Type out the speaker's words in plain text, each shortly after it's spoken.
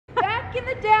Back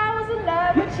in the day, I was in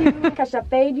love with you. Catch that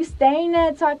fade, you staying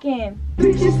there talking. Oh,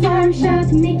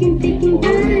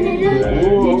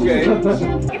 okay.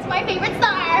 It's my favorite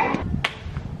star.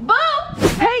 Boom!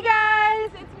 Hey guys,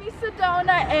 it's me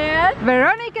Sedona and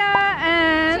Veronica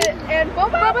and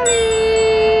Bubbly.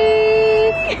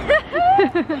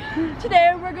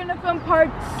 Today we're gonna film part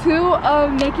 2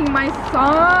 of making my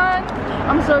song.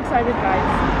 I'm so excited,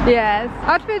 guys. yes,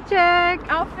 outfit check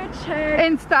Outfit check.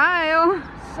 in style.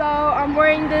 So I'm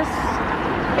wearing this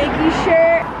baggy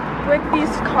shirt with these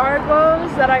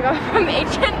cargos that I got from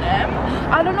H&M.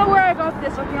 I don't know where I got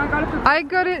this. I think I got it from. I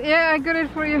got it. Yeah, I got it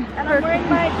for you. And I'm wearing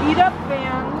my beat up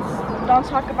Vans. Don't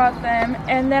talk about them.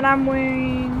 And then I'm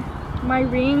wearing my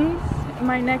rings,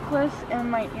 my necklace, and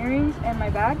my earrings, and my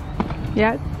bag.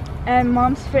 Yes. And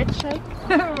mom's fit check.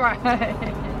 Right.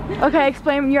 Okay,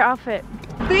 explain your outfit.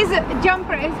 This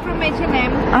jumper is from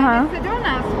H&M. Uh-huh. It's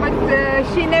Sedona's, but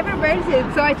she never wears it,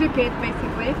 so I took it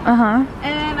basically. Uh-huh.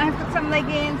 And I put some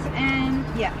leggings and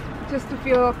yeah, just to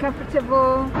feel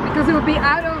comfortable because it will be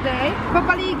out all day.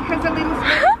 Babalik has a little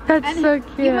skirt. That's and so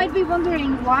cute. You might be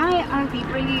wondering, why are we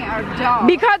bringing our dog?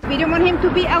 Because we don't want him to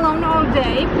be alone all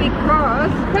day,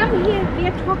 because come here, we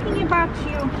are talking about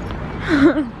you.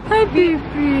 Hi,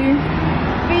 baby.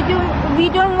 We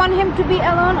don't want him to be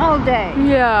alone all day,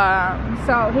 Yeah.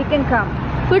 so he can come.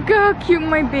 Look how cute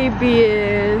my baby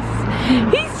is.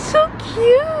 He's so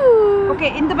cute.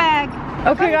 Okay, in the bag.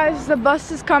 Okay, guys, the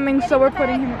bus is coming, so we're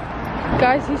putting him.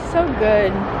 Guys, he's so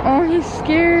good. Oh, he's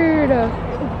scared. It's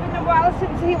been a while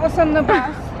since he was on the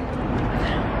bus.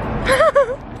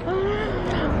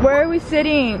 Where are we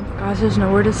sitting? Guys, there's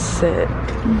nowhere to sit.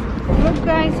 Look,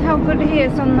 guys, how good he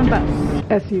is on the bus.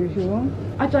 As usual.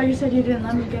 I thought you said you didn't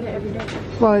let me get it every day.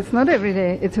 Well, it's not every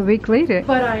day. It's a week later.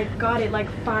 But I got it like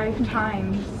 5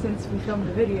 times since we filmed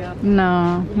the video.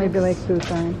 No, maybe like 2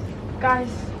 times. Guys,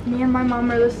 me and my mom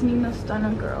are listening to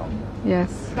Stunner Girl. Yes.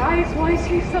 Guys, why is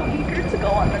he so eager to go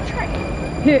on the train?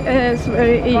 He is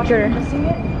very eager. Missing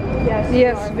it? Yes.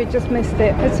 Yes, we just missed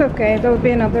it. It's okay. There'll be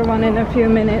another one in a few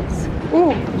minutes.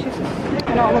 Oh, Jesus.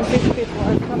 And all of these people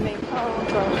are coming. Oh,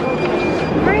 gosh. Oh,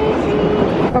 gosh. Crazy.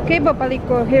 Okay,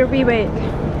 Babaliko, here we wait.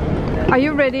 Are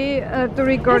you ready to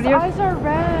record His your... eyes are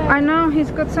red. I know,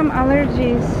 he's got some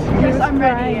allergies. Yes, I'm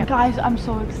ready. Guys, I'm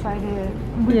so excited.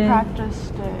 We Yeah.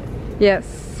 practiced it.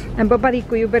 Yes. And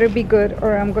Babaliko, you better be good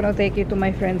or I'm gonna take you to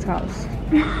my friend's house.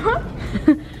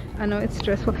 I know it's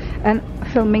stressful. And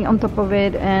filming on top of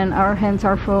it, and our hands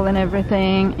are full and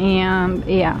everything. And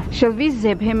yeah. Shall we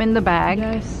zip him in the bag?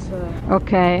 Yes.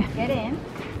 Okay. Get in.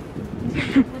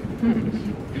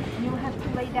 You'll have to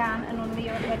lay down and only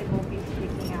your head will be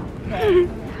sticking out. Okay.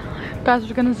 Guys,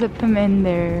 we're gonna zip him in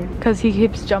there because he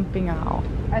keeps jumping out.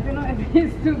 I don't know if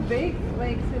he's too big,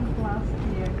 like since last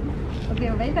year.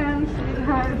 Okay, lay down,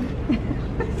 sweetheart.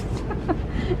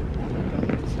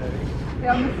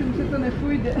 Já myslím, že to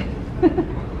nepůjde.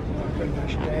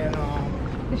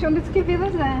 Když on vždycky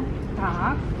vyleze.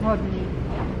 Tak, hodný.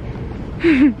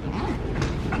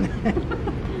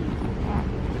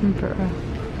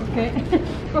 Okay.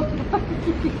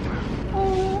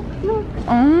 Oh, look.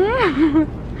 Oh,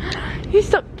 he's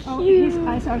so cute. Oh, his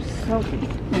eyes are so big.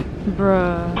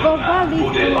 Bruh.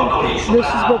 This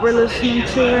is what we're listening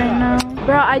to right now.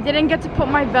 Bro, I didn't get to put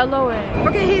my velo in.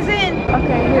 Okay, he's in.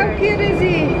 Okay, How here. cute is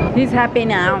he? He's happy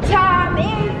now. Time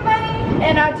is money,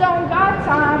 and I don't got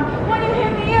time. When you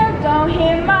hit me up, don't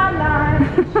hit my line.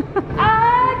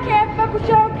 I can't fuck with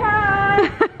your kind.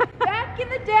 Back in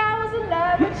the day, I was in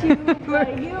love with you. But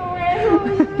you and who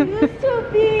you used to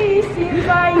be. Seems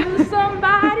like you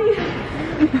somebody.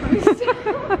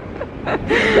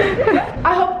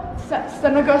 I hope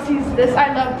Stunner Girl sees this.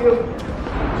 I love you.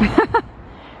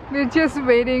 We're just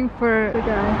waiting for the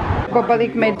guy.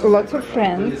 Babalik made lots of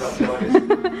friends.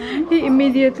 He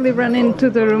immediately ran into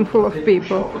the room full of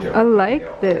people. I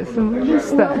like this. What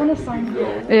is I that? want to sign you.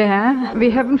 Yeah, we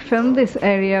haven't filmed this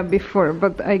area before,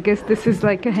 but I guess this is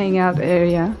like a hangout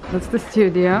area. That's the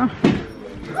studio.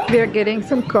 We are getting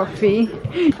some coffee.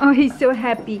 Oh, he's so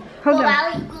happy. Hold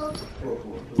on.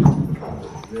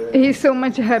 He's so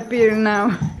much happier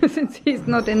now since he's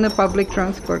not in the public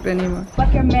transport anymore.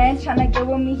 Like a man trying to get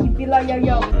with me, he'd be like, yo,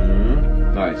 yo.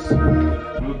 Nice.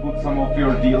 We'll put some of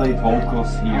your delayed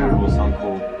vocals here,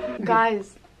 Rosanko.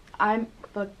 Guys, I'm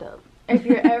fucked up. If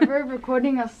you're ever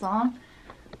recording a song,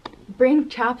 bring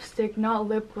chapstick, not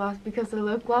lip gloss, because the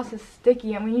lip gloss is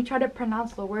sticky, and when you try to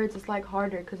pronounce the words, it's like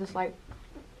harder, because it's like,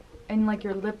 and like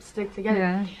your lips stick together.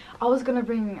 Yeah. I was gonna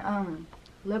bring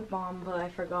lip balm, but I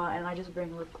forgot, and I just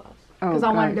bring lip gloss. Oh, Because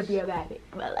I wanted to gosh. be a baddie.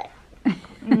 But like,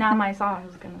 now my song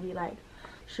is gonna be like,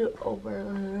 shoot over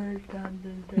the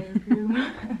perfume.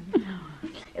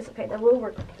 will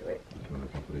work up to it. I'm gonna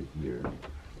put it here.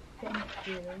 Thank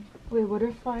you. Wait, what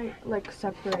if I like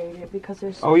separate it because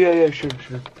there's... Oh yeah, sure.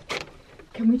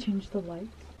 Can we change the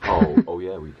lights? Oh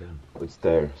yeah, we can. It's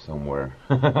there somewhere.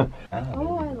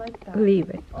 Oh, I like that. Leave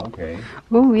it. Okay.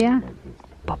 Oh yeah.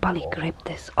 Babali, grip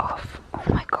this off. Oh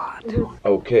my god.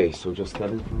 Okay, so just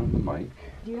stand in front of the mic.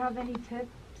 Do you have any tips?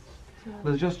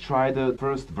 Let's just try the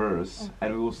first verse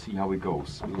and we will see how it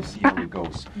goes. We will see how it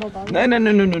goes. No.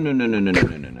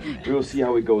 We will see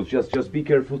how it goes. Just be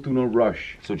careful to not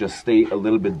rush. So just stay a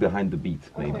little bit behind the beat,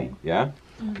 maybe. Okay. Yeah?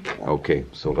 Okay,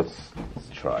 so let's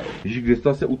try. Ježíš, kde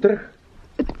to se utrh?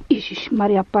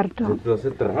 Ježišmarja, pardon. Kde to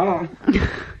se trhá?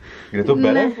 Kde to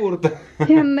bere furt?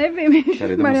 Já nevím, Tady to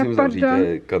Ježišmarja, musím zavřít, pardon.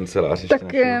 je kancelář Tak,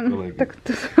 ještě našeho kolegy. tak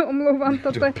to se omlouvám,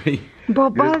 toto je...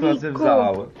 Dobrý. Kde jsi to se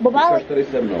vzal? Ukaž tady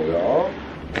se mnou, jo?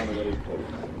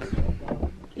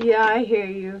 Yeah, I hear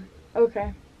you.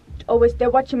 Okay. Always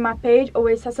they're watching my page,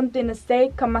 always has something to say.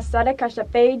 Come outside, catch a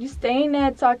fade, you staying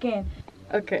there talking.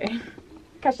 Okay.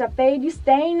 Catch a fade, you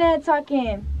staying there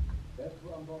talking. That's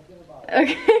what I'm talking about.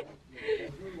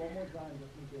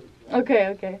 Okay.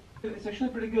 Okay. It's actually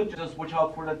pretty good. Just watch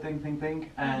out for that thing,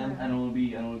 and it'll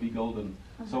be golden.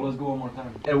 So let's go one more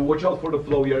time. And watch out for the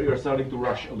flow. You're starting to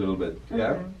rush a little bit.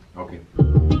 Yeah. Okay.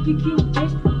 Think you cute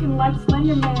fish looking like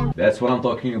Slender Man. That's what I'm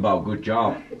talking about. Good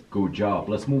job. Good job.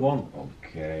 Let's move on.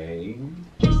 Okay.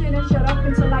 She shouldn't shut up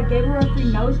until I gave her a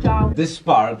free nose job. This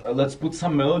part, let's put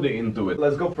some melody into it.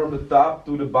 Let's go from the top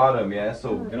to the bottom. Yeah. So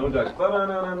you know, just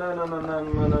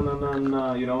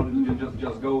you know,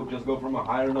 just go from a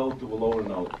higher note to a lower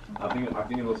note. I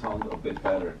think it will sound a bit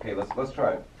better. Okay, let's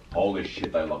try it. Holy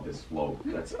shit, I love this flow.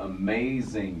 That's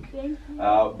amazing. Thank you.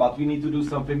 But we need to do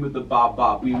something with the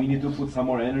bop. We need to put some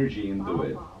more energy into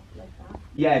it.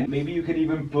 Yeah, maybe you can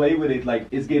even play with it like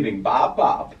it's giving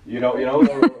bop, you know, or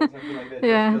something like that.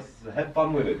 Yeah. Just have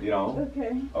fun with it, you know.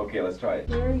 Okay. Okay, let's try it.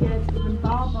 There he is, giving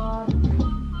baba.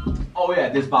 Oh yeah,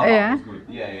 this bop Yeah. was good.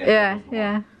 Yeah.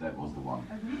 That was the one.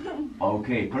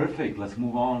 Okay, perfect. Let's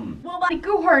move on.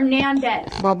 Babaliku Hernandez.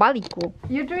 Babaliku.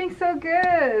 You're doing so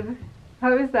good.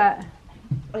 How is that?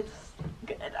 It's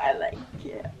good. I like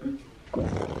it.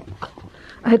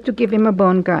 I had to give him a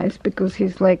bone, guys, because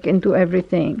he's like into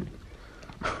everything.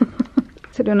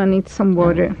 Sedona needs some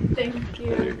water. Thank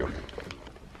There you you. go.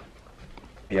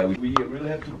 Yeah, we really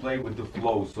have to play with the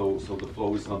flow, so the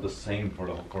flow is not the same for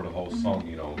the whole song,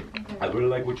 you know. I really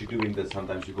like what you're doing. That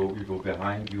sometimes you go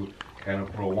behind, you kind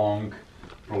of prolong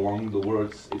the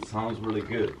words. It sounds really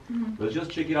good. Let's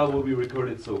just check it out what we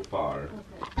recorded so far.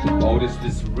 Oh,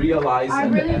 this realize. I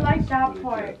and really end like is that really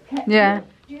part. good. Yeah.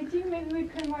 Do you think maybe we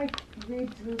can like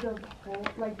redo the whole,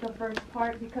 like the first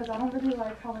part, because I don't really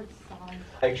like how it sounds.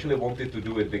 I actually wanted to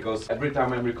do it because every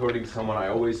time I'm recording someone, I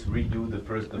always redo the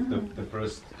first the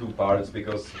first two parts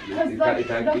because it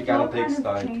kind of takes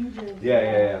time. Changes.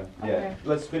 Yeah. Okay.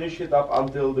 Let's finish it up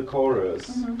until the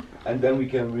chorus, and then we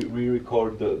can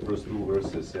re-record the first two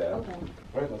verses. Yeah. Okay.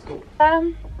 All right, let's go.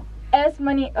 S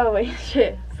money. Oh wait,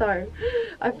 shit. Sorry,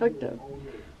 I fucked up.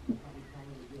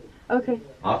 Okay.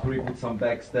 After we put some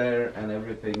backs there and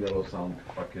everything, that will sound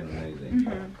fucking amazing.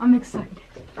 I'm excited.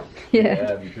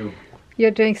 Yeah. Me too.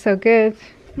 You're doing so good.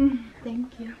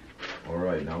 Thank you. All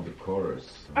right, now the chorus.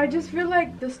 I just feel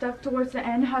like the stuff towards the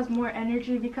end has more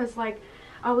energy because like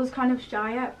I was kind of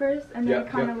shy at first and then Yeah, it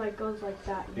kind yeah. of like goes like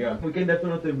that. you Yeah, know? we can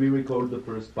definitely re-record the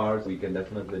first part. We can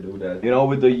definitely do that. You know,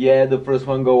 with the first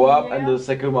one go up and the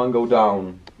second one go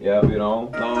down. Yeah, you know.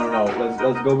 No.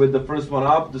 Let's go with the first one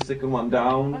up, the second one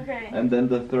down, Okay. and then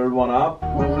the third one up.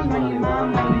 Who's money, my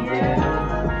money,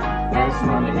 yeah. Yes,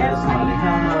 money,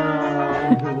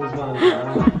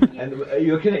 And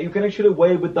you can actually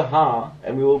wait with the ha,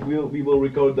 and we will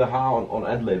record the ha on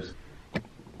ad libs.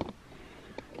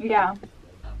 Yeah.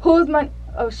 Who's my...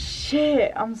 Oh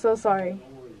shit, I'm so sorry.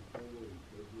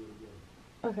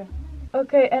 Okay.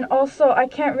 Okay, and also I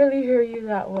can't really hear you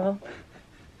that well.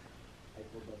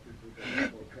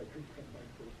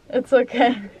 It's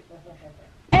okay.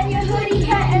 And your hoodie,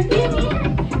 hat, and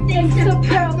beanie. Thanks to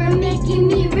Pearl for making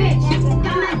me rich.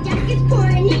 Got my jackets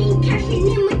pouring in, cashing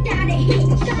in without a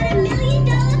hitch. Got $1 million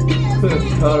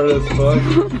bills. Hard as fuck.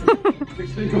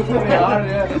 6 people in the yard,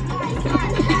 yeah.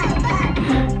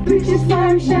 Purchase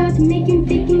farm shop, making,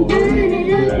 thinking, done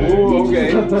it up. Ooh, okay.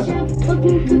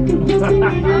 Cooking, cooking it up.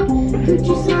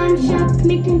 Purchase farm shop,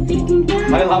 making, thinking,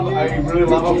 done I really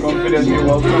love how confident you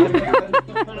was.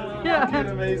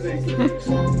 Yeah. Amazing. Purchase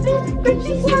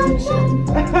farm shop,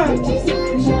 purchase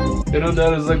farm shop. You know,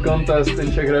 there is a contest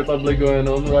in Czech Republic going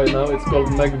on right now. It's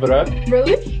called Mac Rap.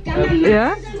 Really?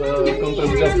 Yeah?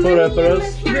 Contest just for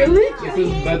rappers. Really? This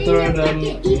is better than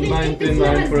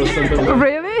 99% of the...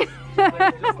 Really?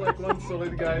 Just like one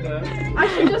solid guy there. I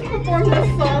should just perform this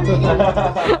song.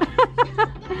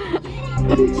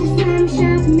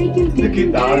 The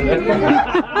guitar there.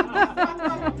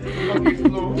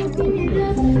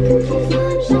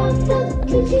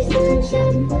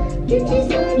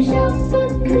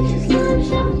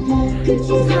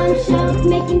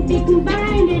 Making big and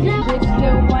bind it up. They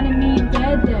still wanted me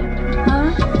dead.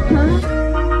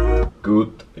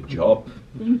 Good job.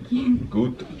 Thank you.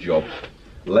 Good job.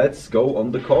 Let's go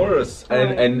on the chorus.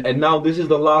 And now this is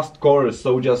the last chorus,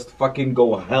 so just fucking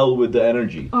go hell with the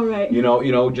energy. Alright. You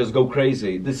know, just go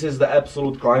crazy. This is the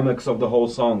absolute climax of the whole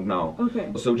song now.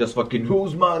 Okay. So just fucking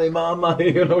who's money, my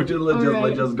money, you know,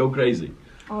 just go crazy.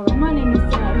 Alright, my name is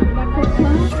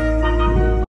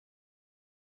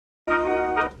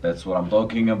That's what I'm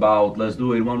talking about. Let's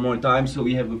do it one more time so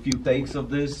we have a few takes of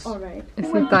this. Alright. Is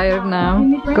he tired now?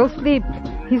 Go sleep.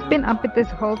 He's been up it this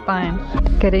whole time,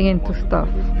 getting into stuff,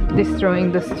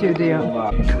 destroying the studio.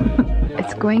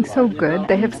 It's going so good.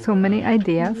 They have so many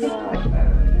ideas.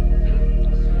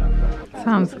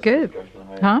 Sounds good,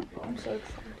 huh? I'm so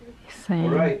excited. Same.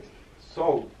 Alright,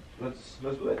 so let's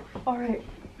do it. Alright.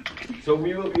 So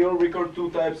we'll record two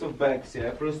types of backs,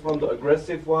 yeah? First one, the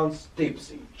aggressive ones,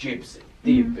 tipsy, gypsy,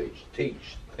 deep pitch,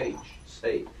 teach, page,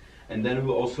 say. And then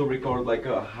we'll also record like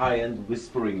a high-end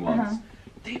whispering ones.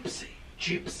 Tipsy,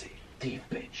 gypsy, deep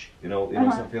pitch. You know,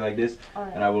 something like this.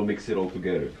 Alright. And I will mix it all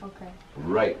together. Okay.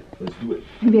 Right, let's do it.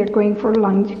 We are going for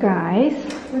lunch, guys.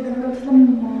 We're gonna go to the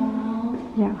mall.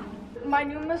 Yeah. My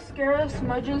new mascara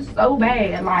smudges so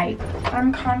bad. Like,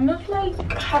 I'm kind of like,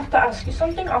 have to ask you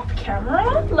something off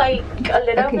camera. Like, a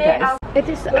little Okay, bit. guys. It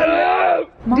is.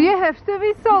 Do you have to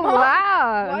be so Why'd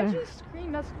loud? you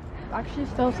scream? That's actually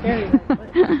so scary.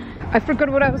 I forgot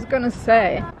what I was gonna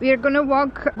say. We are gonna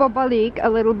walk Bobalik a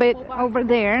little bit over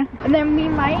there. And then we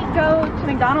might go to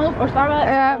McDonald's or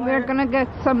Starbucks. We're gonna get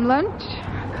some lunch.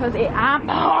 Because I'm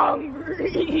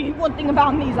hungry. One thing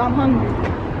about me is I'm hungry.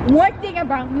 One thing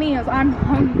about me is I'm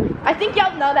hungry. I think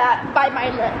y'all know that by my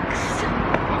looks.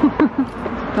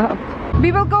 Stop.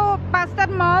 We will go past that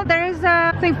mall. There is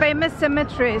a famous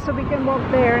cemetery, so we can walk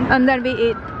there and then we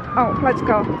eat. Oh, let's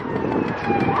go.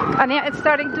 And yeah, it's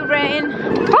starting to rain.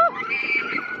 Oh!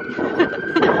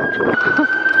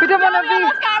 We don't want to be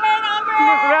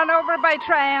run over by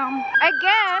tram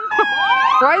again.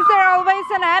 Why is there always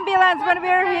an ambulance when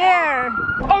we're here?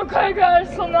 Okay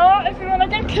guys, so now if you want to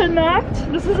get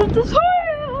kidnapped, this is a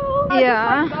tutorial.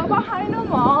 Yeah. Just, like, go behind the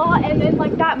mall and then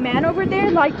like that man over there,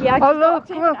 like yeah. Oh just go look, up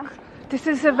to him and look. ask- This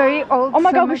is a very old Oh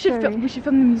my god, cemetery. we should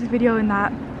film the music video in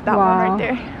that one Wow. right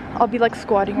there. I'll be like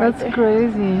squatting right That's there.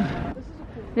 crazy.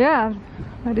 Yeah,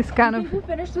 that is kind I of... think we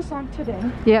finished the song today.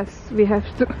 Yes, we have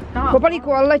to. No.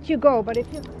 Bobalico, I'll let you go, but if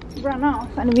you run off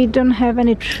and we don't have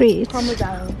any treats,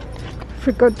 Chromosome.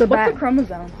 forgot the What's back. the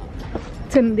chromosome?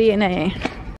 It's in DNA.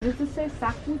 Does it say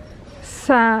Saku?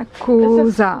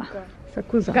 Sakuza.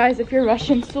 Sakuza. Guys, if you're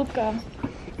Russian, suka.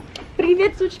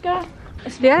 Привет, сучка.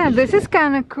 Yeah, this is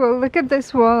kind of cool. Look at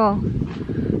this wall.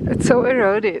 It's so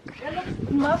eroded. It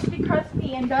looks musty,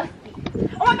 crusty, and dusty.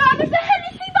 Oh my god, there's a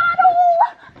Hennessy bottle!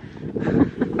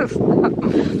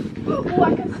 Ooh,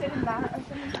 I can sit in that.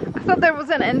 I thought there was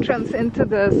an entrance into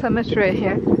the cemetery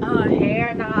here. Oh,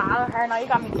 hair nah, you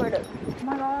got me quirted. Oh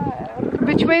my god.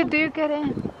 Which way do you get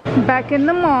in? Back in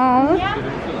the mall.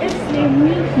 Yeah, it's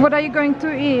me. What are you going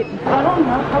to eat? I don't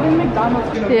know, probably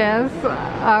McDonald's. Yes,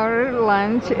 our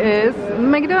lunch is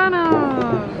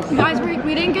McDonald's. Guys, we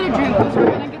didn't get a drink because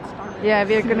we're gonna get Starbucks. Yeah,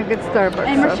 we're gonna get Starbucks.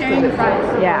 And we're sharing the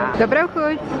fries. Yeah. Dobrou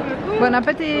chuť. Bon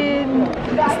appetit.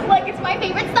 That's like, it's my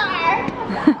favorite star.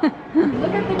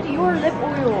 Look at the Dior lip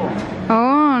oil.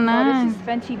 Oh, Oh, nice. this is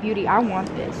Fenty Beauty. I want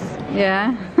this.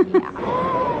 Yeah.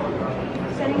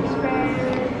 Setting spray.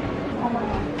 Oh my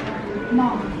god.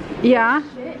 Mom, Yeah,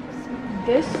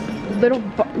 this little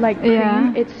like cream,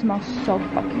 Yeah. it smells so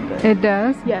fucking good. it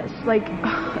does. Yes, like,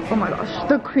 oh my gosh.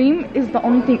 The cream is the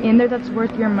only thing in there that's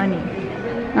worth your money.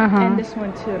 And this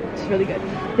one too. It's really good.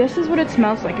 This is what it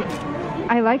smells like.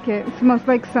 I like it. It smells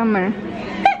like summer.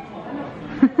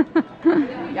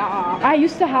 Yeah. I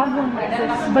used to have one like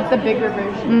this, but the bigger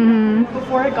version.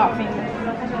 Before it got famous.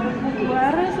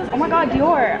 What is this? Oh my god,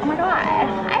 Dior. Oh my god.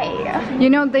 Hi. You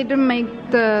know, they don't make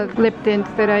the lip tint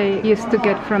that I used to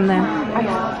get from them. I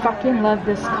fucking love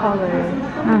this color.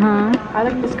 I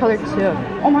like this color too.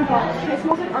 Oh my gosh, it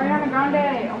smells like Ariana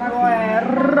Grande. Oh my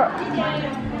god.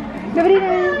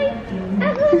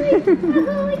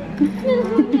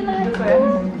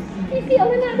 you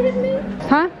feeling out with me?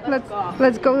 Huh?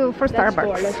 Let's go for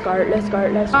Starbucks. Let's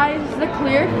go. Guys, the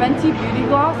clear Fenty Beauty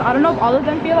Gloss. I don't know if all of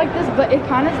them feel like this, but it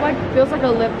kind of like feels like a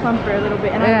lip plumper a little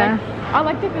bit. And I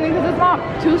like the feeling because it's not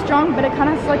too strong, but it kind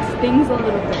of like stings a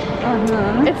little bit.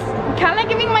 It's kind of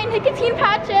giving my nicotine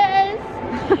patches.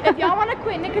 If y'all want to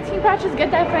quit nicotine patches,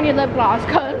 get that Fenty lip gloss,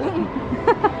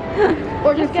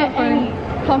 or just get any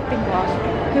plumping gloss,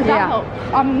 because that helps.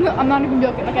 I'm not even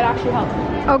joking, like it actually helps.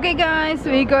 Okay guys,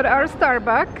 we got our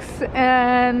Starbucks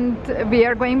and we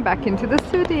are going back into the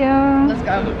studio. Let's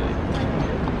go.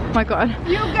 Oh my god.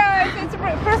 You guys,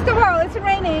 first of all, it's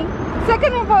raining.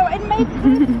 Second of all, it made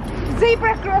this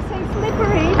zebra crossing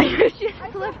slippery.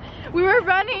 We were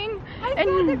running I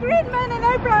saw the green man and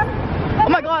I ran. Oh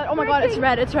my god, it's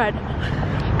red,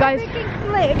 guys.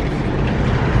 Slipped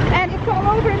and it's all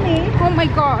over me. Oh my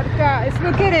god, guys,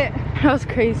 look at it. That was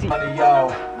crazy.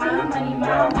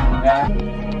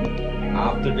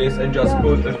 After this, and just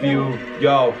put a few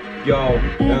yo.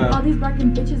 All these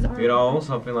Blackpink bitches are. You know,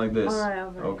 something like this.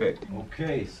 Alright.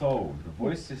 Okay, so the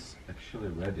voice is actually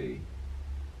ready,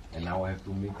 and now I have to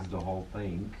mix the whole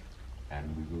thing,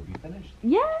 and we will be finished.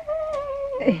 Yay!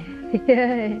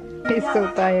 Yay! He's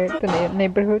so tired. The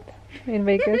neighborhood in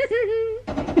Vegas.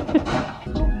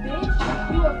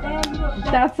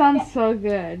 That sounds so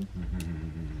good.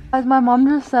 As my mom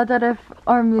just said that if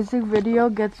our music video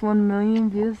gets 1 million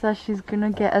views, that she's gonna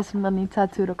get S money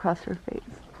tattooed across her face.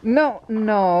 No.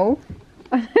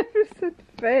 I never said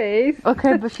face.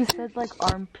 Okay, but she said like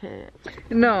armpit.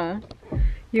 No.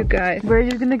 You guys. Where are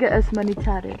you gonna get S money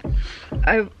tattooed?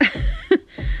 I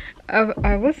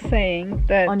was saying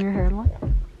that. On your hairline?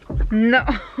 No.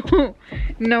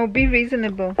 No, be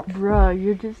reasonable. Bruh,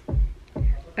 you're just.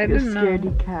 You're a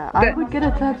scaredy cat. I would get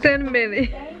a tattoo. 10 million.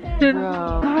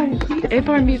 Bro. Guys, if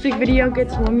our music video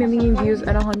gets 1 million views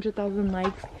and 100,000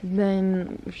 likes,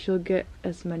 then she'll get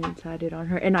S money tattooed on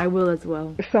her, and I will as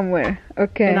well. Somewhere.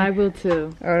 Okay. And I will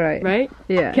too. Alright. Right?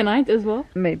 Yeah. Can I as well?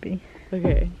 Maybe.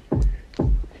 Okay.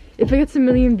 If it gets 1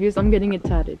 million views, I'm getting it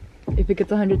tattooed. If it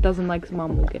gets 100,000 likes,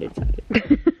 mom will get it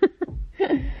tattooed.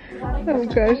 Oh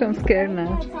gosh, I'm scared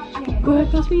now. Go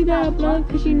ahead, pass me that blunt,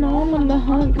 cause you know I'm on the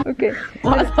hunt. Okay.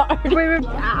 Wait.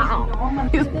 Ow.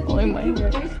 He's pulling my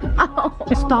hair. Ow.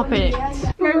 Stop it.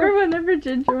 Remember whenever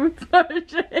Ginger would start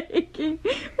shaking?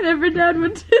 Whenever Dad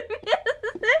would do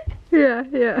music?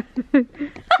 Yeah.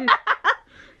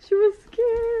 She was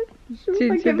scared. She was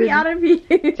like, get me out of here.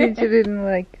 Ginger didn't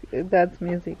like Dad's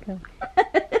music. Huh?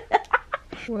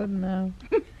 What now?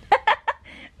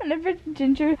 Whenever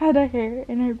Ginger had a hair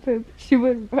in her poop, she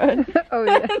would run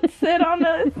and sit on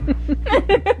us.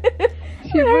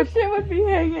 Her shit would be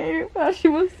hanging while she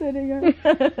was sitting on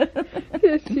us.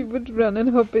 Yeah, she would run and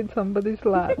hop in somebody's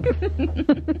lap.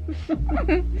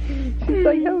 She's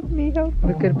like, help me.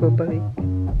 Look at Bobali.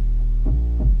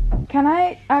 Can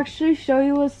I actually show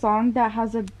you a song that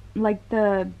has the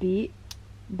beat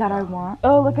that I want?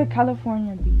 Oh, like a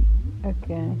California beat.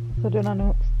 Okay, so Donna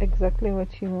knows exactly what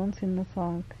she wants in the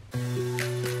song.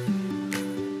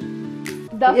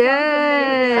 That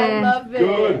I love it.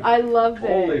 Good. I love it.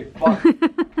 Holy fuck.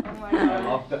 Oh my God. I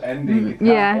love the ending.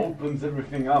 It opens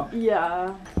everything up.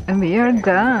 Yeah. And we are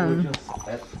done. We'll just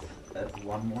add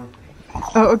one more thing.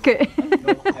 Oh, okay.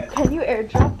 Can you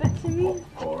airdrop it to me?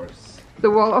 Of course. The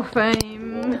Wall of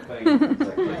Fame.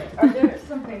 Exactly. Are there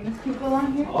some famous people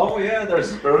on here? Oh yeah,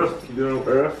 there's Earth. You know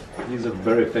Earth? He's a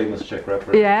very famous Czech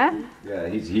rapper. Yeah? Yeah,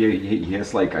 he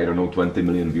has like, I don't know, 20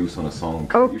 million views on a song.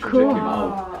 Oh, you should cool. check him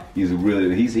out. He's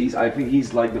really, I think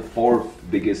he's like the 4th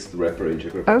biggest rapper in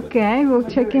Czech Republic. Okay, we'll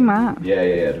check him out.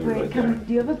 Yeah. Wait,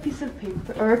 do you have a piece of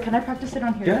paper? Or can I practice it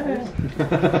on here?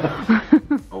 Yeah.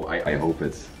 Oh, I hope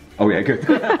it's. Oh yeah, good.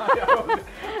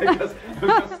 I'm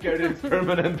just scared it's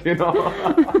permanent, you know.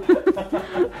 It's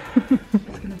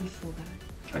gonna be so bad.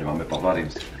 Tady máme Pavla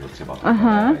Rimského třeba.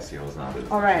 Jestli ho znáte.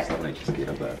 Alright. Slavný český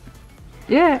rapper.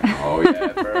 Yeah. Oh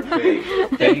yeah, perfect.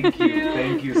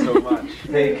 Thank you so much.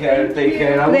 Take care.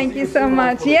 Thank you so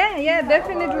much. Yeah,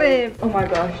 definitely. Oh my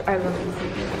gosh, I love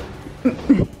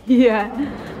this. Yeah.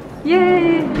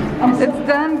 Yay! It's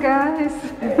done, guys.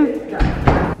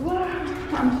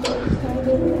 I'm so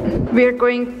excited. We're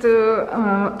going to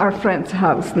our friend's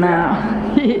house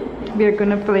now. We're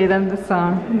gonna play them the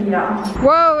song. Yeah.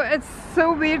 Whoa, it's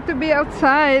so weird to be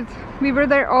outside. We were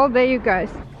there all day, you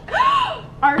guys.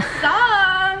 Our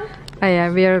song! Oh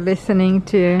yeah, we are listening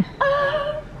to...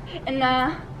 And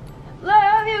I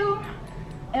love you.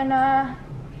 And I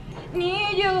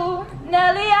need you.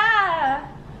 Nelly, I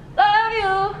love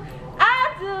you.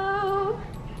 I do.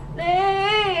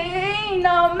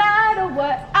 No matter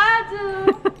what I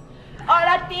do, all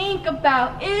I think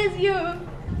about is you.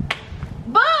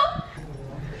 Boo!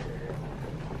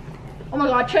 Oh my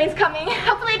god, train's coming.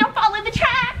 Hopefully I don't fall in the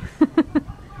tracks.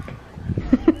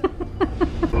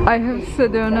 I have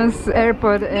Sedona's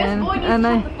AirPod in,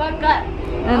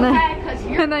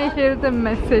 and I hear the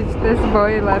message this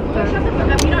boy left Shut her. the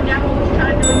fuck up. You know damn well what you're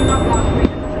trying to